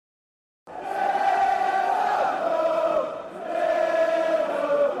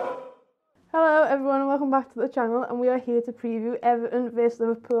welcome back to the channel, and we are here to preview Everton vs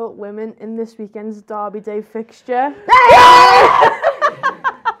Liverpool women in this weekend's Derby Day fixture.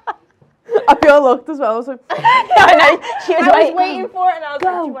 I feel looked as well. So. I know. I was waiting for it, and I was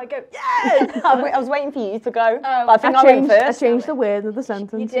like, "You might go, yes!" I was waiting for you to go, but I think I went first. I changed the word of the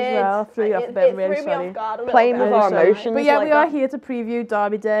sentence as well. Threw you off a bit. I'm really sorry. Playing with our emotions. But yeah, we are here to preview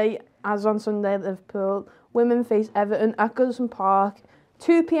Derby Day, as on Sunday, Liverpool women face Everton at Goodison Park.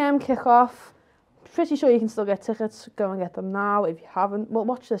 2 p.m. kickoff. Pretty sure you can still get tickets. Go and get them now. If you haven't, well,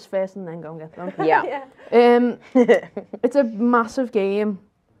 watch this first and then go and get them. Yeah. It's a massive game.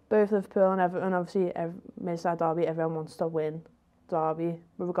 Both Liverpool and Everton, obviously, Merseyside Derby, everyone wants to win Derby,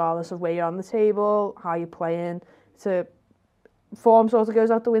 regardless of where you're on the table, how you're playing. So form sort of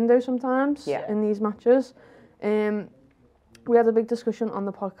goes out the window sometimes in these matches. We had a big discussion on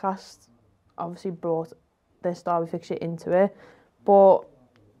the podcast, obviously brought this Derby fixture into it, but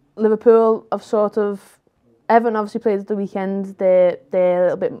Liverpool have Everton obviously played at the weekend. They're a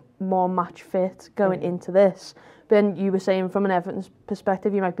little bit more match fit going into this. Then you were saying from an Everton's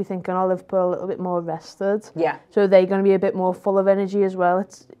perspective, you might be thinking, Liverpool a little bit more rested. Yeah. So they're going to be a bit more full of energy as well.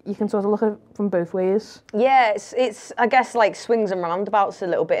 You can sort of look at it from both ways. Yeah, it's I guess like swings and roundabouts a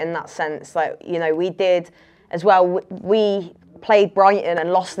little bit in that sense. Like, you know, we did as well. We played Brighton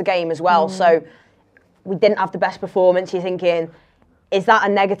and lost the game as well. So we didn't have the best performance. You're thinking, is that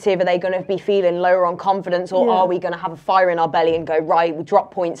a negative? Are they going to be feeling lower on confidence, or are we going to have a fire in our belly and go, right, we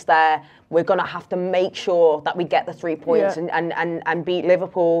dropped points there, we're going to have to make sure that we get the 3 points and beat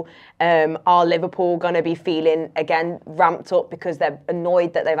Liverpool? Are Liverpool going to be feeling, again, ramped up because they're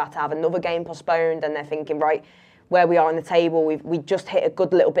annoyed that they've had to have another game postponed, and they're thinking, right, where we are on the table, we just hit a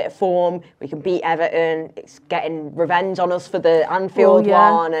good little bit of form, we can beat Everton, it's getting revenge on us for the Anfield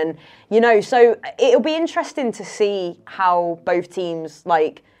one, and, you know, so it'll be interesting to see how both teams,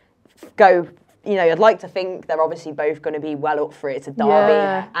 like, go. You know, I'd like to think they're obviously both going to be well up for it. It's a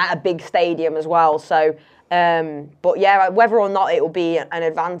derby at a big stadium as well, so, but yeah, whether or not it will be an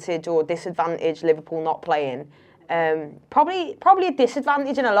advantage or disadvantage, Liverpool not playing, probably a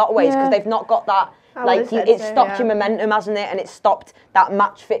disadvantage in a lot of ways, because they've not got that. Like, it's stopped your momentum, hasn't it? And it's stopped that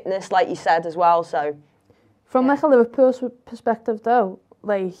match fitness, like you said, as well. So, from like a Liverpool perspective, though,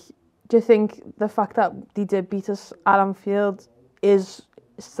 like, do you think the fact that they did beat us at Anfield is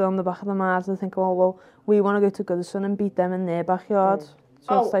still in the back of the mind? They think, well, we want to go to Goodison and beat them in their backyard,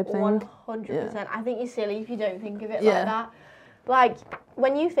 type thing. 100%. Yeah. I think you're silly if you don't think of it like that. Like,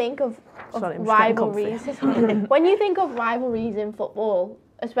 when you think of rivalries, when you think of rivalries in football,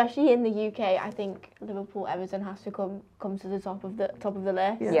 especially in the UK, I think Everton has to come to the top of the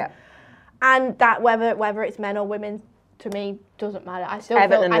list. Yeah. And that whether it's men or women, to me, doesn't matter. I still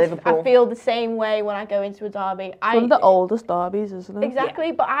I feel the same way when I go into a derby. One of the oldest derbies, isn't it?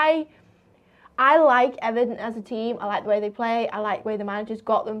 Exactly, but I like Everton as a team. I like the way they play. I like the way the manager's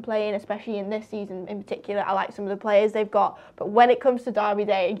got them playing, especially in this season in particular. I like some of the players they've got. But when it comes to Derby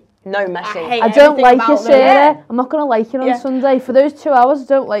Day, no messing. I don't like you, Sarah. I'm not going to like you on Sunday. For those 2 hours, I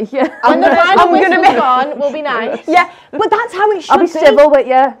don't like you. When the final whistle's gone, we'll be nice. Yeah, but that's how it should be. I'll be civil with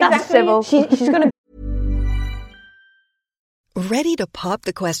you. That's civil. She's going to... Ready to pop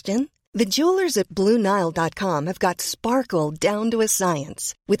the question? The jewelers at BlueNile.com have got sparkle down to a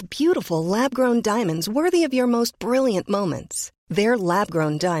science with beautiful lab-grown diamonds worthy of your most brilliant moments. Their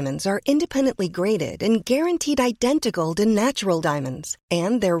lab-grown diamonds are independently graded and guaranteed identical to natural diamonds,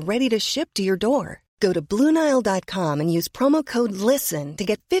 and they're ready to ship to your door. Go to BlueNile.com and use promo code LISTEN to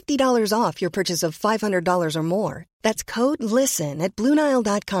get $50 off your purchase of $500 or more. That's code LISTEN at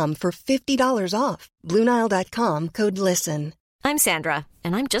BlueNile.com for $50 off. BlueNile.com, code LISTEN. I'm Sandra,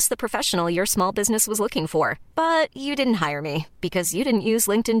 and I'm just the professional your small business was looking for. But you didn't hire me because you didn't use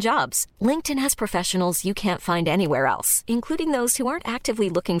LinkedIn Jobs. LinkedIn has professionals you can't find anywhere else, including those who aren't actively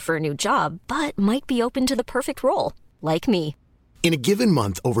looking for a new job, but might be open to the perfect role, like me. In a given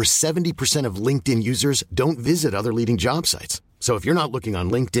month, over 70% of LinkedIn users don't visit other leading job sites. So if you're not looking on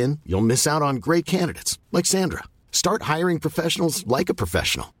LinkedIn, you'll miss out on great candidates like Sandra. Start hiring professionals like a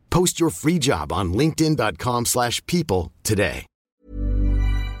professional. Post your free job on linkedin.com/people today.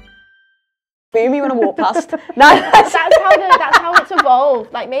 Boom, you want to walk past? That's how it's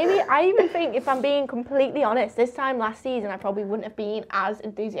evolved. Like, maybe I even think, if I'm being completely honest, this time last season I probably wouldn't have been as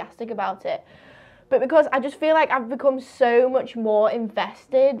enthusiastic about it. But because I just feel like I've become so much more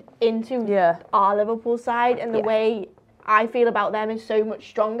invested into our Liverpool side, and the way I feel about them is so much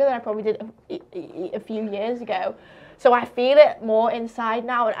stronger than I probably did a few years ago. So I feel it more inside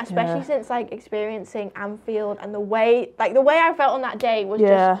now, and especially since like experiencing Anfield and the way I felt on that day was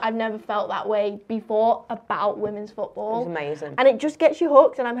just, I've never felt that way before about women's football. It was amazing. And it just gets you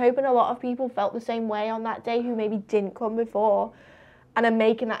hooked, and I'm hoping a lot of people felt the same way on that day who maybe didn't come before and are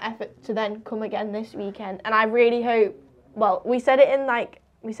making that effort to then come again this weekend. And I really hope, well, we said it in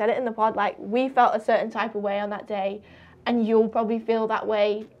the pod, like we felt a certain type of way on that day, and you'll probably feel that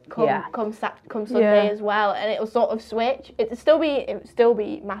way come Sunday as well, and it'll sort of switch. It would still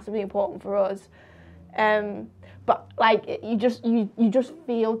be massively important for us, but like you just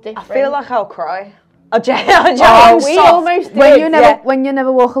feel different. I feel like I'll cry. We almost did. When you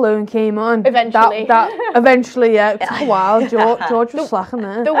never walk alone came on. Eventually, eventually, it took a while. George was slacking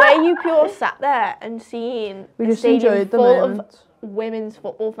there. The way you pure sat there and seeing we a just stadium enjoyed the full moment. of women's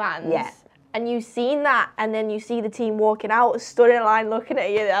football fans. Yeah. And you've seen that, and then you see the team walking out, stood in line looking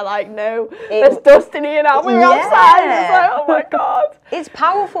at you. They're like, "No, there's dust in here now. We're outside." It's like, oh my god. It's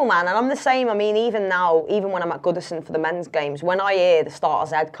powerful, man, and I'm the same. I mean, even now, even when I'm at Goodison for the men's games, when I hear the start of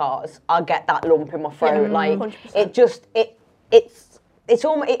Z cars, I get that lump in my throat. Like 100%. It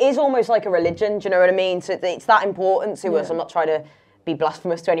is almost like a religion. Do you know what I mean? So it's that important to us. I'm not trying to be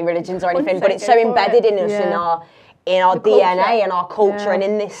blasphemous to any religions or anything, but it's so embedded in us, in our DNA and our culture, and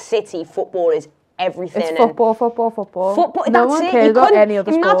in this city, football is everything. It's football. No one cares about any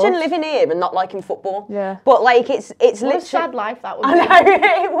other sport. Imagine living here and not liking football. Yeah. But like it's literally a sad life that would be. I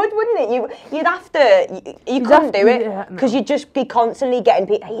know, it would, wouldn't it? You'd have to. You couldn't do it because you'd just be constantly getting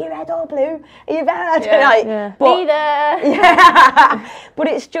people. Are you red or blue? Are you red? Neither. Yeah. But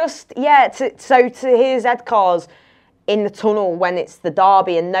it's just So to hear Z cars in the tunnel when it's the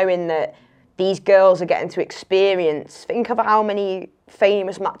derby and knowing that these girls are getting to experience. Think of how many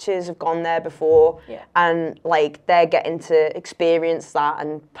famous matches have gone there before, and like they're getting to experience that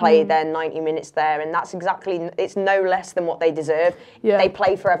and play their 90 minutes there, and that's it's no less than what they deserve. They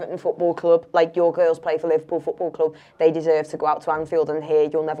play for Everton Football Club, like your girls play for Liverpool Football Club. They deserve to go out to Anfield and hear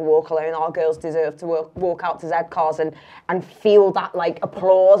 "You'll Never Walk Alone." Our girls deserve to walk out to Z cars and feel that like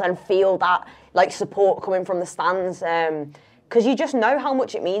applause and feel that like support coming from the stands. Because you just know how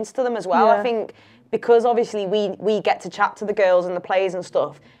much it means to them as well. I think because obviously we get to chat to the girls and the players and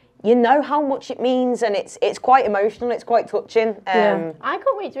stuff, you know how much it means, and it's quite emotional, it's quite touching. I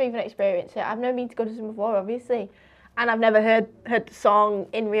can't wait to even experience it. I've never been to Goodison before, obviously, and I've never heard the song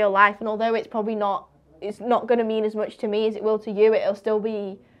in real life, and although it's not going to mean as much to me as it will to you, it'll still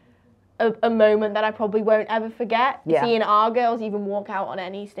be a moment that I probably won't ever forget. Seeing our girls even walk out on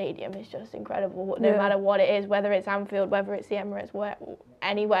any stadium is just incredible. No matter what it is, whether it's Anfield, whether it's the Emirates,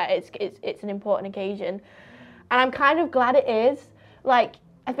 anywhere, it's an important occasion. And I'm kind of glad it is. Like,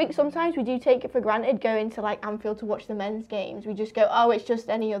 I think sometimes we do take it for granted going to like Anfield to watch the men's games. We just go, oh, it's just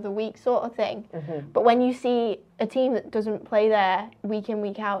any other week sort of thing. But when you see a team that doesn't play there week in,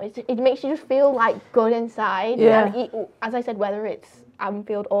 week out, it makes you just feel like good inside. And as I said, whether it's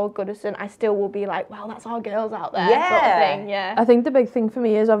Anfield or Goodison, I still will be like, well, that's our girls out there, sort of thing. I think the big thing for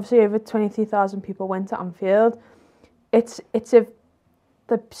me is obviously over 23,000 people went to Anfield. It's if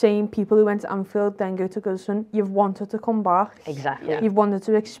the same people who went to Anfield then go to Goodison, you've wanted to come back. Exactly. You've wanted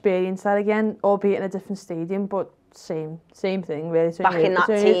to experience that again, albeit in a different stadium, but same thing really. Back in that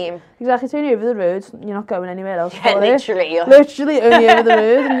team. Exactly, it's only over the road, you're not going anywhere else. Literally. Literally only over the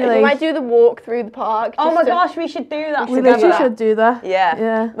road. And we might do the walk through the park. Oh my gosh, we should do that. We literally should do that.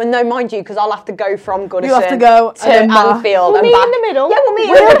 Yeah. But no, mind you, because I'll have to go from Goodison you have to go to Anfield and back. in the middle. Yeah, we'll meet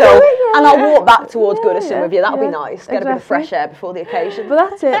in the middle. And I'll walk back towards Goodison with you. That'll be nice. Get a bit of fresh air before the occasion. But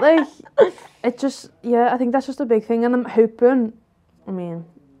that's it, like, it just, I think that's just a big thing. And I'm hoping,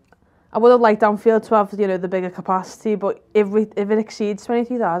 I would have liked Anfield to have, the bigger capacity, but if it exceeds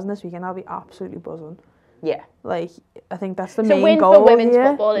 23,000 this weekend, I'll be absolutely buzzing. Yeah. Like, I think that's the it's main goal. It's a win for women's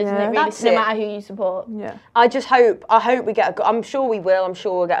football, isn't it, really? That's no matter who you support. Yeah. I hope we get I'm sure we will. I'm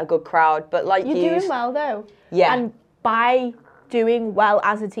sure we'll get a good crowd. But like You're doing well, though. Yeah. And by doing well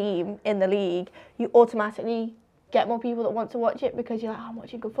as a team in the league, you automatically get more people that want to watch it because you're like, I'm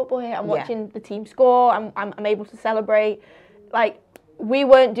watching good football here. I'm watching the team score. I'm able to celebrate. Like, we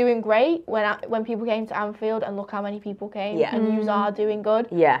weren't doing great when people came to Anfield, and look how many people came, and you are doing good.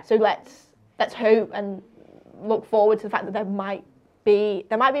 Yeah. So let's hope and look forward to the fact that there might be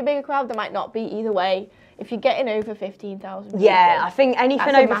a bigger crowd, there might not be. Either way, if you're getting over 15,000 people, I think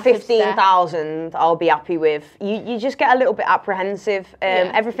anything over 15,000 I'll be happy with. You just get a little bit apprehensive.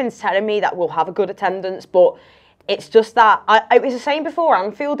 Everything's telling me that we'll have a good attendance, but it's just that it was the same before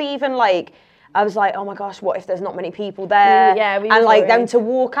Anfield. Even like, I was like, oh my gosh, what if there's not many people there? And like them to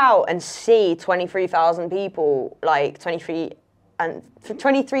walk out and see 23,000 people, like 23 and for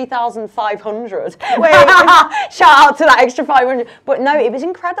 23,500. Shout out to that extra 500. But no, it was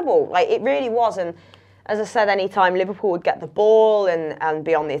incredible. Like, it really was. And as I said, anytime Liverpool would get the ball and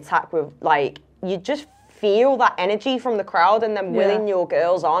be on the attack with, like, you just feel that energy from the crowd and them willing your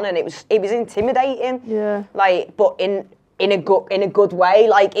girls on, and it was intimidating. Yeah. Like, but in a good way.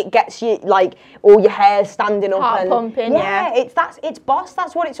 Like, it gets you, like, all your hair standing up. Heart and pumping, it's boss.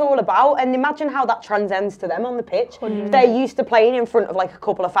 That's what it's all about. And imagine how that transcends to them on the pitch. They're used to playing in front of like a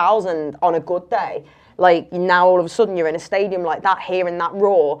couple of thousand on a good day. Like, now all of a sudden you're in a stadium like that, hearing that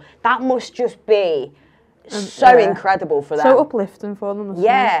roar. That must just be so incredible for them. So uplifting for them.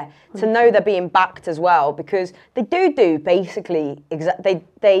 Yeah, to know they're being backed as well, because they do basically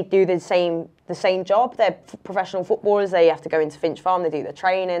they do the same job. They're professional footballers. They have to go into Finch Farm. They do their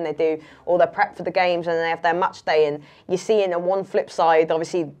training. They do all their prep for the games, and then they have their match day. And you see, in on one flip side,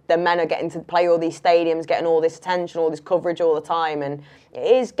 obviously the men are getting to play all these stadiums, getting all this attention, all this coverage all the time, and it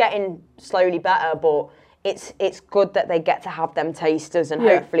is getting slowly better, but it's good that they get to have them tasters, and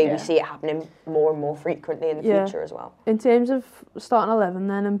hopefully we see it happening more and more frequently in the future as well. In terms of starting 11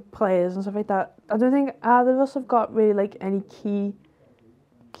 then and players and stuff like that, I don't think either of us have got really like any key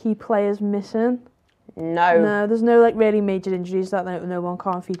players missing. No, there's no like really major injuries that no one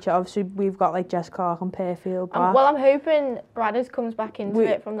can't feature. Obviously, we've got like Jess Clark and Pearfield back. Well, I'm hoping Bradders comes back into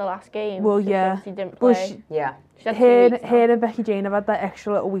it from the last game. Well, yeah. He didn't play. Her and Becky Jane have had that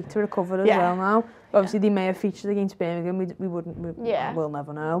extra little week to recover as well now. Obviously, they may have featured against Birmingham. We'll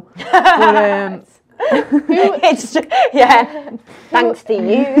never know. But, it's just, thanks to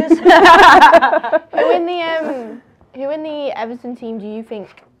you. Who in the Everton team do you think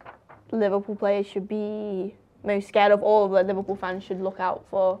Liverpool players should be most scared of, all the Liverpool fans should look out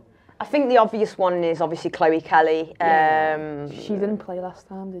for? I think the obvious one is obviously Chloe Kelly. She didn't play last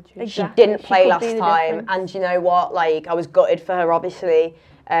time, did she? Exactly. She didn't play last time, and you know what? Like, I was gutted for her, obviously.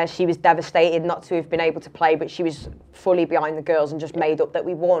 She was devastated not to have been able to play, but she was fully behind the girls and just made up that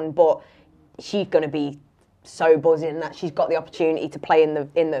we won. But she's going to be so buzzing that she's got the opportunity to play in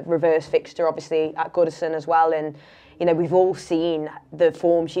the reverse fixture, obviously, at Goodison as well. And you know, we've all seen the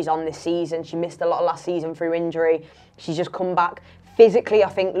form she's on this season. She missed a lot last season through injury. She's just come back physically, I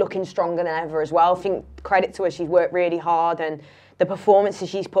think, looking stronger than ever as well. I think credit to her, she's worked really hard, and the performances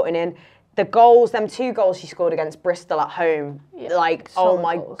she's putting in. The goals, them 2 goals she scored against Bristol at home, oh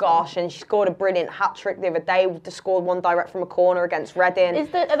my gosh, and she scored a brilliant hat-trick the other day, scored one direct from a corner against Reading.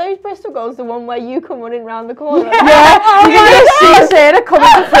 Are those Bristol goals the one where you come running round the corner? You see Sarah coming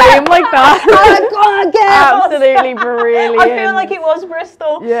to frame like that. Absolutely brilliant. I feel like it was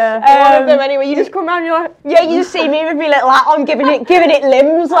Bristol. Yeah. One of them anyway, you just come round, you're like... Yeah, you just see me with my little hat on, giving it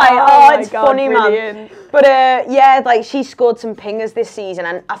limbs, like, it's God, funny, brilliant. Man. But like, she scored some pingers this season,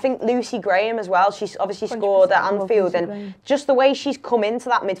 and I think Lucy Graham as well. She's obviously scored at Anfield, and just the way she's come into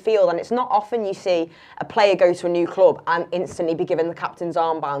that midfield, and it's not often you see a player go to a new club and instantly be given the captain's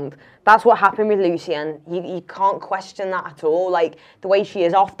armband. That's what happened with Lucy, and you can't question that at all. Like, the way she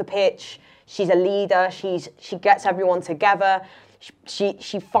is off the pitch, she's a leader. She gets everyone together.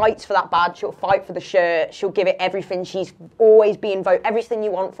 She fights for that badge. She'll fight for the shirt. She'll give it everything. She's always being everything you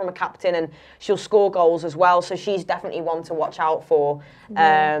want from a captain, and she'll score goals as well. So she's definitely one to watch out for.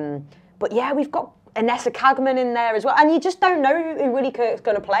 Yeah. But yeah, we've got Anessa Cagman in there as well, and you just don't know who Willie Kirk's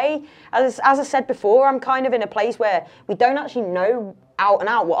going to play. As I said before, I'm kind of in a place where we don't actually know out and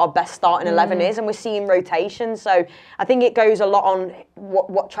out what our best starting 11 is, and we're seeing rotations. So I think it goes a lot on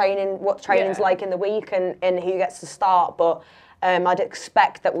what training's like in the week and who gets to start. But I'd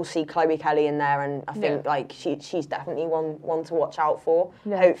expect that we'll see Chloe Kelly in there, and I think like she's definitely one to watch out for.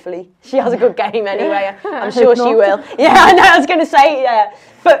 Yeah. Hopefully, she has a good game anyway. I'm sure she will. Yeah, I know. I was going to say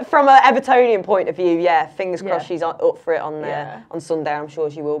but from an Evertonian point of view, fingers crossed she's up for it on Sunday. I'm sure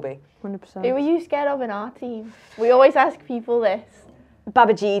she will be. 100%. Who are you scared of in our team? We always ask people this.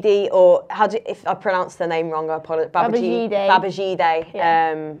 Babajide, or if I pronounce the name wrong, I apologize. Babajide.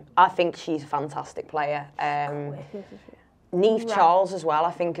 Yeah. I think she's a fantastic player. Niamh Charles as well,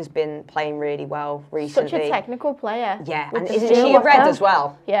 I think, has been playing really well recently. Such a technical player. Yeah, and isn't she a Red as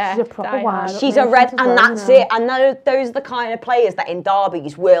well? Yeah. She's a proper wide. She's a Red, and that's it. And those are the kind of players that in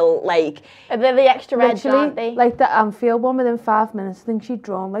derbies will, like... They're the extra Reds, aren't they? Like the Anfield one, within 5 minutes, I think she'd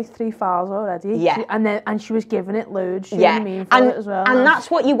drawn like 3 fouls already. Yeah. And she was giving it loads, for it as well. And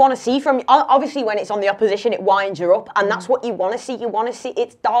that's what you want to see from... Obviously, when it's on the opposition, it winds you up, and that's what you want to see. You want to see...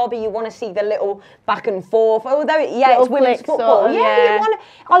 It's derby, you want to see the little back and forth. Although, it's women's football.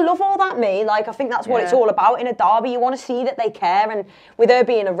 I love all that, me. Like, I think that's what it's all about in a derby. You want to see that they care, and with her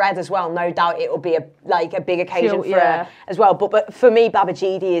being a Red as well, no doubt it will be a big occasion for her as well. But for me,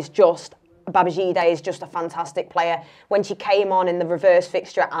 Babajide is just Babajide is just a fantastic player. When she came on in the reverse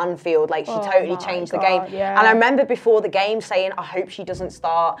fixture at Anfield, like she totally changed the game. Yeah. And I remember before the game saying, I hope she doesn't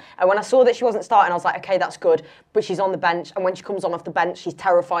start. And when I saw that she wasn't starting, I was like, okay, that's good. But she's on the bench. And when she comes on off the bench, she's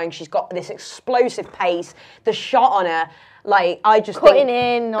terrifying. She's got this explosive pace. The shot on her, like, I just cutting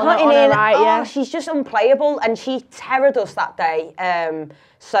think, in on her right, yeah. she's just unplayable, and she terrored us that day.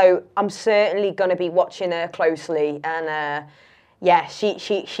 So I'm certainly going to be watching her closely, and yeah,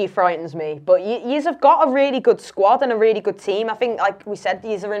 she frightens me. But yous have got a really good squad and a really good team. I think, like we said,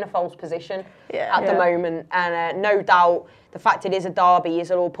 yous are in a false position at the moment, and no doubt the fact it is a derby, yous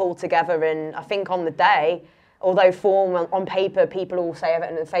are all pulled together. And I think on the day, although form on paper people all say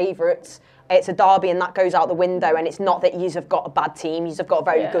Everton are favourites, it's a derby and that goes out the window. And it's not that yous have got a bad team, yous have got a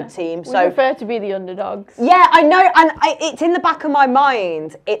very good team. We So prefer to be the underdogs. yeah, I know, and it's in the back of my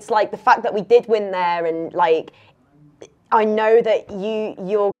mind. It's like the fact that we did win there, and like I know that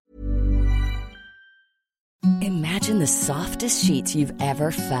you're. Imagine the softest sheets you've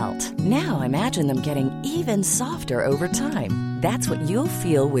ever felt. Now imagine them getting even softer over time. That's what you'll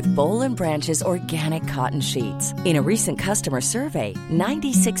feel with Boll & Branch's organic cotton sheets. In a recent customer survey,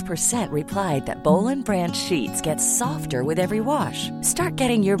 96% replied that Boll & Branch sheets get softer with every wash. Start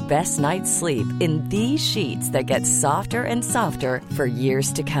getting your best night's sleep in these sheets that get softer and softer for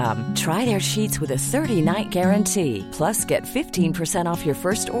years to come. Try their sheets with a 30-night guarantee. Plus, get 15% off your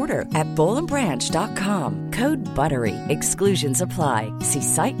first order at bollandbranch.com. Code BUTTERY. Exclusions apply. See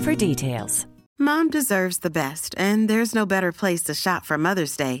site for details. Mom deserves the best, and there's no better place to shop for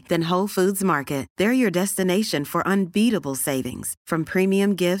Mother's Day than Whole Foods Market. They're your destination for unbeatable savings, from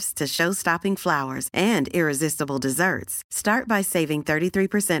premium gifts to show-stopping flowers and irresistible desserts. Start by saving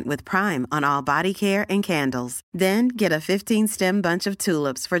 33% with Prime on all body care and candles. Then get a 15-stem bunch of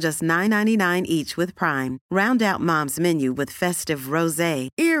tulips for just $9.99 each with Prime. Round out Mom's menu with festive rosé,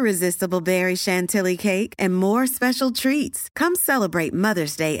 irresistible berry chantilly cake, and more special treats. Come celebrate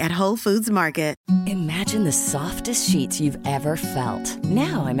Mother's Day at Whole Foods Market. Imagine the softest sheets you've ever felt.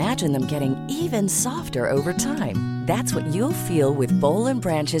 Now imagine them getting even softer over time. That's what you'll feel with Boll &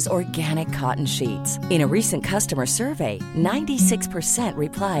 Branch's organic cotton sheets. In a recent customer survey, 96%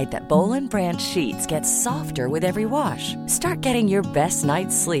 replied that Boll & Branch sheets get softer with every wash. Start getting your best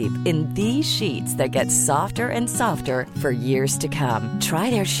night's sleep in these sheets that get softer and softer for years to come. Try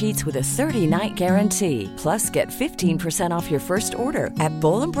their sheets with a 30-night guarantee. Plus, get 15% off your first order at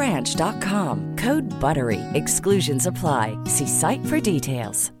bollandbranch.com. Code BUTTERY. Exclusions apply. See site for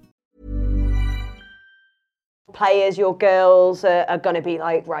details. Players, your girls are going to be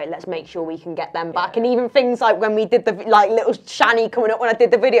like, right, let's make sure we can get them back. And even things like when we did the, like, little Shani coming up when I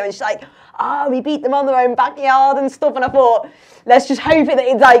did the video, and she's like, we beat them on their own backyard and stuff. And I thought, let's just hope that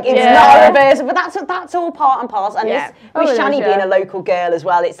it's like, it's not reversed. But that's all part and parcel. And this, with Shani being a local girl as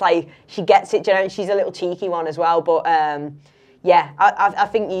well, it's like, she gets it, you know, and she's a little cheeky one as well. But yeah, I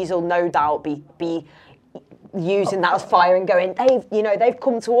think you'll no doubt be using that as fire and going, they've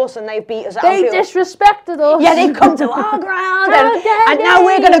come to us and they've beat us at They Anfield. disrespected us. Yeah, they've come to our ground and now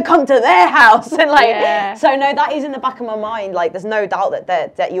we're going to come to their house. And so no, that is in the back of my mind. Like, there's no doubt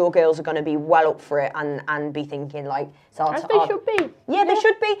that your girls are going to be well up for it and be thinking like, as they should be. Yeah, they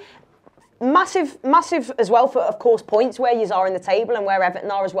should be. Massive as well for, of course, points where you are in the table and where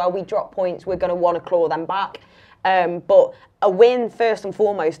Everton are as well. We drop points, we're going to want to claw them back. But a win, first and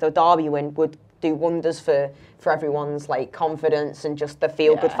foremost, a derby win, would do wonders for everyone's like confidence and just the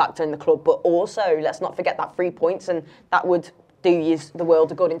feel-good factor in the club. But also, let's not forget that 3 points, and that would do you the world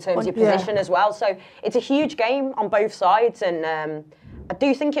of good in terms of your position as well. So it's a huge game on both sides, and I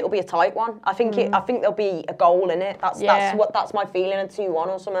do think it will be a tight one. I think there'll be a goal in it. That's my feeling, a 2-1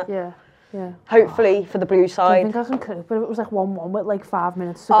 or something. Yeah. Hopefully for the blue side. I think I can cope, but it was like 1-1 with like 5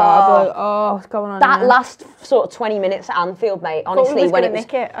 minutes to go. I'd be like, what's going on That here? last sort of 20 minutes at Anfield, mate, honestly, he was when gonna it was...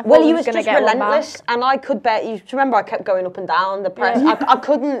 nick it. I Well, thought he he was was just gonna get one relentless, and I could bet... You remember I kept going up and down the press. Yeah. I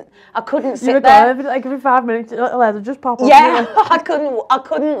couldn't sit You were there. going every 5 minutes, let it just pop up. Yeah, I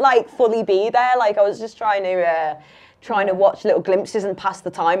couldn't like fully be there. Like, I was just trying to watch little glimpses and pass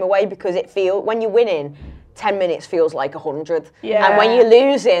the time away, because when you're winning, 10 minutes feels like 100. Yeah. And when you're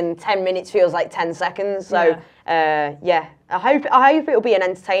losing, 10 minutes feels like 10 seconds. So, I hope it'll be an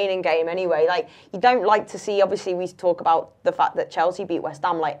entertaining game anyway. Like, you don't like to see, obviously, we talk about the fact that Chelsea beat West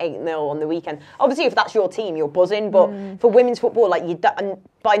Ham like 8-0 on the weekend. Obviously, if that's your team, you're buzzing. But for women's football, like,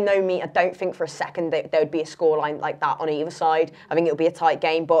 by no means, I don't think for a second that there would be a scoreline like that on either side. I think it'll be a tight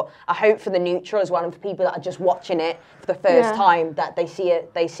game. But I hope for the neutral as well, and for people that are just watching it for the first time, that they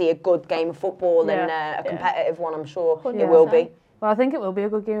see a good game of football and a competitive one. I'm sure it will be. Well, I think it will be a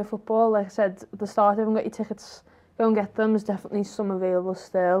good game of football. Like I said at the start, if you haven't got your tickets, go and get them. There's definitely some available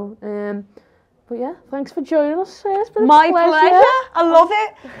still. But yeah, thanks for joining us. It's been My a pleasure. I love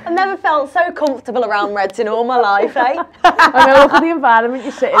it. I've never felt so comfortable around Reds in all my life, eh? I know, look at the environment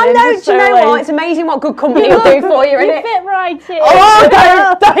you're sitting in. I know, It's do you so, know like, what? It's amazing what good company will do for you, isn't You it? fit right in. Oh,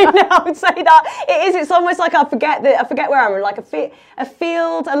 don't say that. It is. It's almost like I forget where I am. Like a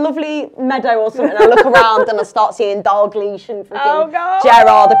field, a lovely meadow or something. I look around and I start seeing Dalglish and freaking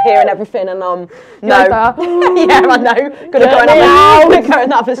Gerrard appear and everything. And no, like that? yeah, I know. Gonna go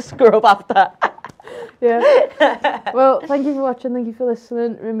and have a scrub after. Yeah. Well, thank you for watching. Thank you for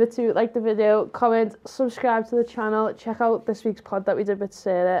listening. Remember to like the video, comment, subscribe to the channel. Check out this week's pod that we did with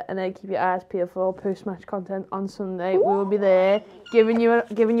Sarah, and then keep your eyes peeled for all post-match content on Sunday. We will be there, giving you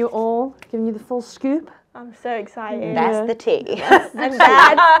the full scoop. I'm so excited. That's the tea. And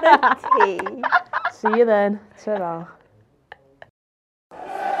that's the tea. See you then. Ta-ra.